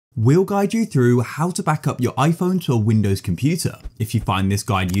we'll guide you through how to back up your iPhone to a Windows computer. If you find this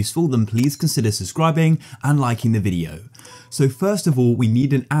guide useful, then please consider subscribing and liking the video. So first of all, we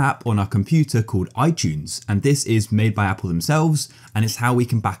need an app on our computer called iTunes, and this is made by Apple themselves, and it's how we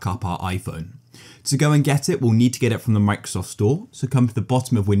can back up our iPhone. To go and get it, we'll need to get it from the Microsoft Store. So come to the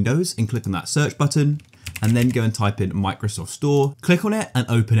bottom of Windows and click on that search button, and then go and type in Microsoft Store. Click on it and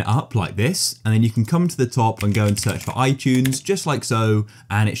open it up like this, and then you can come to the top and go and search for iTunes, just like so,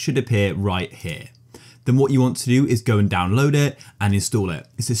 and it should appear right here. Then what you want to do is go and download it and install it.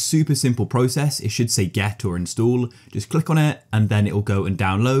 It's a super simple process. It should say get or install. Just click on it and then it will go and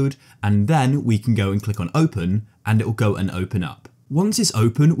download, and then we can go and click on open and it will go and open up. Once it's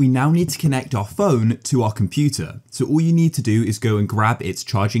open, we now need to connect our phone to our computer. So all you need to do is go and grab its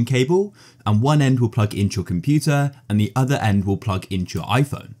charging cable, and one end will plug into your computer and the other end will plug into your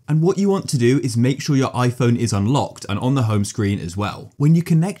iPhone. And what you want to do is make sure your iPhone is unlocked and on the home screen as well. When you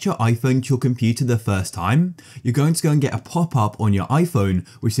connect your iPhone to your computer the first time, you're going to go and get a pop-up on your iPhone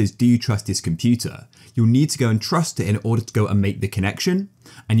which says, do you trust this computer? You'll need to go and trust it in order to go and make the connection.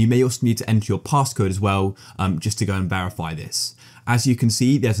 And you may also need to enter your passcode as well, just to go and verify this. As you can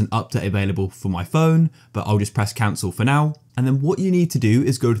see, there's an update available for my phone, but I'll just press cancel for now. And then what you need to do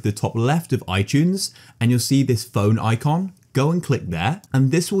is go to the top left of iTunes and you'll see this phone icon. Go and click there,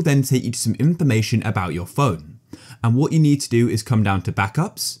 and this will then take you to some information about your phone. And what you need to do is come down to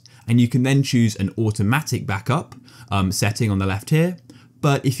backups, and you can then choose an automatic backup setting on the left here.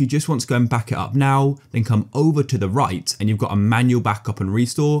 But if you just want to go and back it up now, then come over to the right and you've got a manual backup and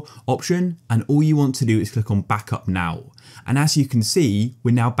restore option, and all you want to do is click on backup now. And as you can see,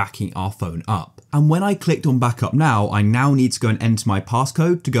 we're now backing our phone up. And when I clicked on backup now, I now need to go and enter my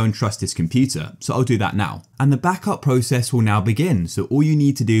passcode to go and trust this computer. So I'll do that now. And the backup process will now begin. So all you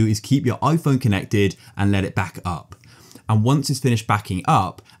need to do is keep your iPhone connected and let it back up. And once it's finished backing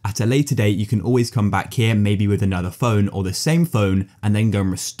up, at a later date, you can always come back here, maybe with another phone or the same phone, and then go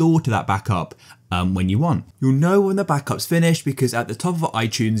and restore to that backup when you want. You'll know when the backup's finished because at the top of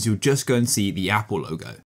iTunes, you'll just go and see the Apple logo.